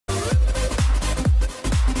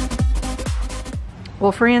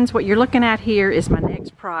Well friends, what you're looking at here is my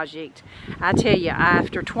next project. I tell you,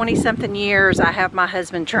 after 20-something years, I have my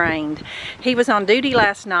husband trained. He was on duty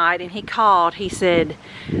last night and he called. He said,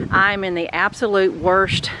 I'm in the absolute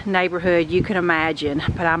worst neighborhood you can imagine,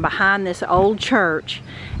 but I'm behind this old church,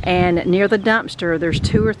 and near the dumpster there's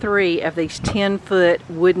 2 or 3 of these 10-foot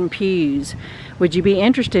wooden pews. Would you be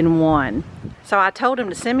interested in one? So I told him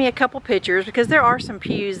to send me a couple pictures, because there are some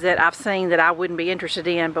pews that I've seen that I wouldn't be interested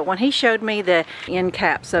in, but when he showed me the end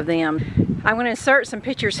caps of them, I'm going to insert some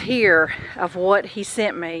pictures here of what he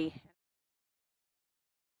sent me.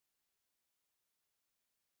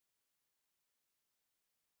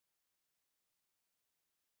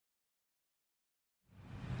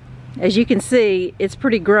 As you can see, it's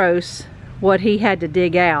pretty gross what he had to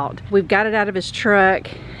dig out. We've got it out of his truck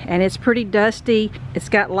and it's pretty dusty. It's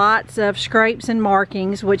got lots of scrapes and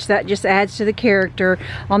markings, which that just adds to the character.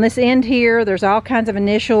 On this end here, there's all kinds of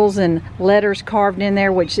initials and letters carved in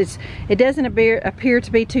there, which it doesn't appear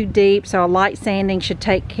to be too deep, so a light sanding should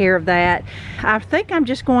take care of that. I think I'm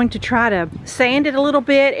just going to try to sand it a little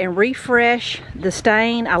bit and refresh the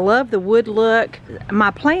stain. I love the wood look. My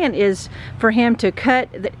plan is for him to cut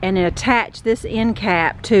and attach this end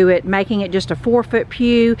cap to it, making it just a 4-foot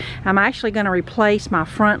pew. I'm actually going to replace my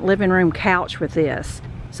front living room couch with this.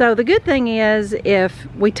 So the good thing is, if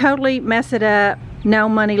we totally mess it up, no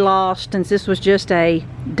money lost, since this was just a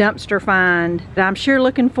dumpster find. I'm sure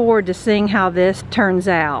looking forward to seeing how this turns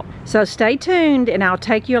out. So stay tuned and I'll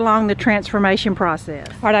take you along the transformation process.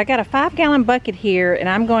 All right, I got a 5-gallon bucket here and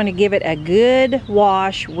I'm going to give it a good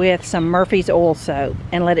wash with some Murphy's oil soap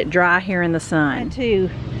and let it dry here in the sun. To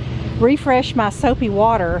refresh my soapy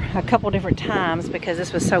water a couple different times because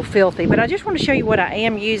this was so filthy, but I just want to show you what I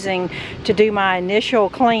am using to do my initial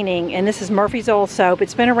cleaning, and this is Murphy's oil soap.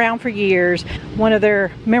 It's been around for years. One of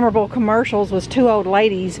their memorable commercials was 2 old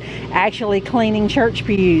ladies actually cleaning church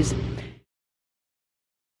pews.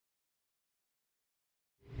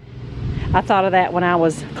 I thought of that when I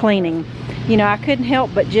was cleaning. You know, I couldn't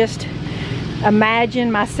help but just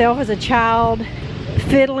imagine myself as a child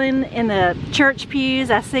fiddling in the church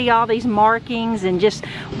pews. I see all these markings and just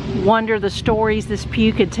wonder the stories this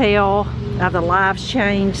pew could tell of the lives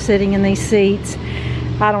changed sitting in these seats.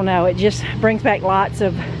 I don't know, it just brings back lots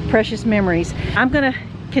of precious memories. I'm gonna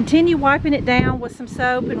continue wiping it down with some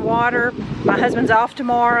soap and water. My husband's off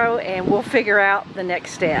tomorrow and we'll figure out the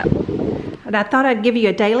next step. And I thought I'd give you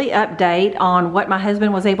a daily update on what my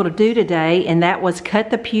husband was able to do today, and that was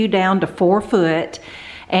cut the pew down to 4 foot.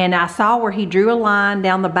 And I saw where he drew a line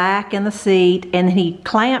down the back and the seat, and he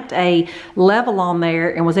clamped a level on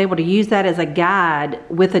there and was able to use that as a guide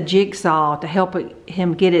with a jigsaw to help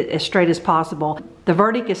him get it as straight as possible. The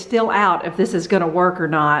verdict is still out if this is going to work or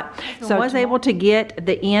not. So I was able to get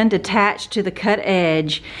the end attached to the cut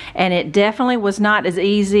edge, and it definitely was not as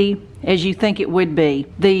easy as you think it would be.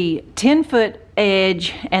 The 10-foot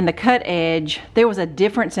edge and the cut edge, there was a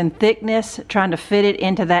difference in thickness trying to fit it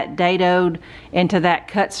into that dadoed, into that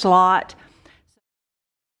cut slot.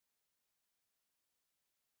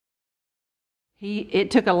 It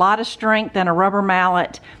took a lot of strength and a rubber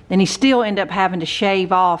mallet, and he still ended up having to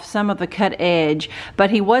shave off some of the cut edge, but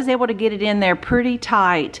he was able to get it in there pretty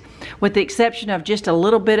tight, with the exception of just a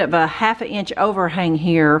little bit of a 1/2 inch overhang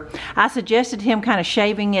here. I suggested him kind of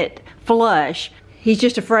shaving it flush. He's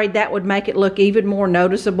just afraid that would make it look even more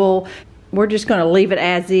noticeable. We're just going to leave it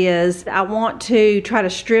as is. I want to try to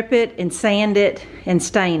strip it and sand it and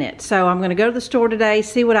stain it. So I'm going to go to the store today,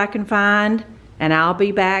 see what I can find, and I'll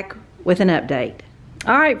be back with an update.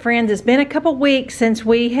 All right, friends, it's been a couple weeks since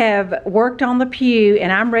we have worked on the pew,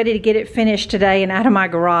 and I'm ready to get it finished today and out of my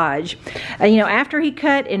garage. You know, after he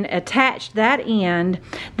cut and attached that end,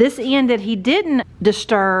 this end that he didn't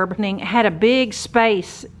disturb had a big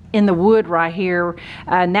space in the wood right here,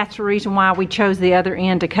 and that's the reason why we chose the other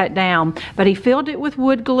end to cut down. But he filled it with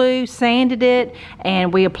wood glue, sanded it,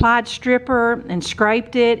 and we applied stripper and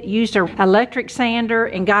scraped it, used an electric sander,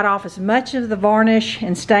 and got off as much of the varnish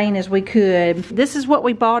and stain as we could. This is what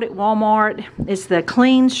we bought at Walmart. It's the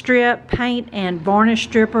clean strip paint and varnish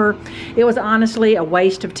stripper. It was honestly a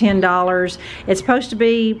waste of $10. It's supposed to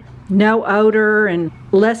be no odor and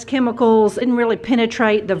less chemicals. Didn't really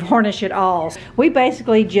penetrate the varnish at all. We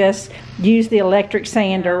basically just use the electric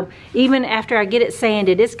sander. Even after I get it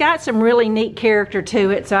sanded, it's got some really neat character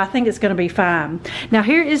to it, so I think it's going to be fine. Now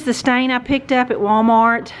here is the stain I picked up at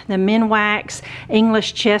Walmart, the Minwax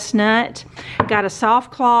English Chestnut. Got a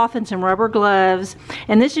soft cloth and some rubber gloves,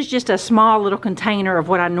 and this is just a small little container of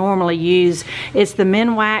what I normally use. It's the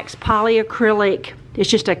Minwax polyacrylic. It's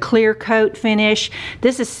just a clear coat finish.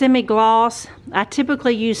 This is semi-gloss. I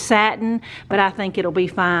typically use satin, but I think it'll be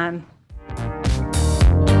fine.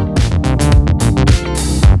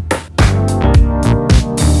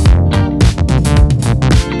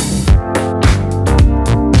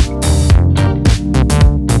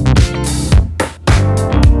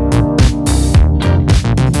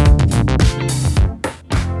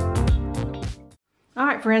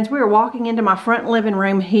 friends, we are walking into my front living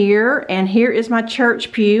room here, and here is my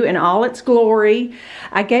church pew in all its glory.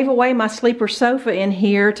 I gave away my sleeper sofa in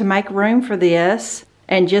here to make room for this,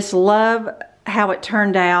 and just love how it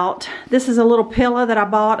turned out. This is a little pillow that I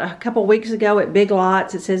bought a couple weeks ago at Big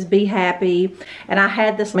Lots. It says "Be Happy," and I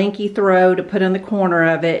had this minky throw to put in the corner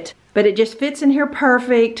of it, but it just fits in here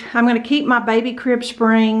perfect. I'm going to keep my baby crib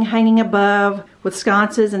spring hanging above with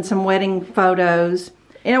sconces and some wedding photos.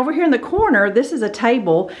 And over here in the corner, this is a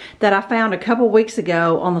table that I found a couple weeks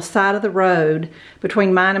ago on the side of the road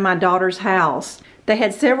between mine and my daughter's house. They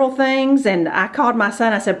had several things, and I called my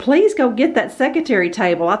son. I said, please go get that secretary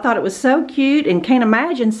table. I thought it was so cute, and can't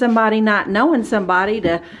imagine somebody not knowing somebody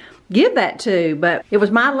to give that to, but it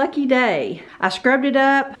was my lucky day. I scrubbed it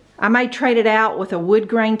up. I may trade it out with a wood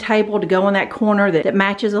grain table to go in that corner that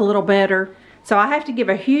matches a little better. So I have to give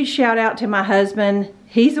a huge shout out to my husband.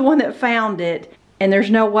 He's the one that found it, and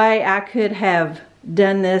there's no way I could have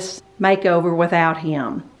done this makeover without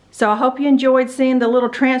him. So I hope you enjoyed seeing the little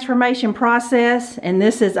transformation process, and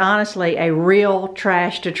this is honestly a real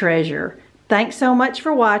trash to treasure. Thanks so much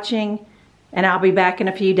for watching, and I'll be back in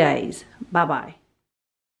a few days. Bye-bye.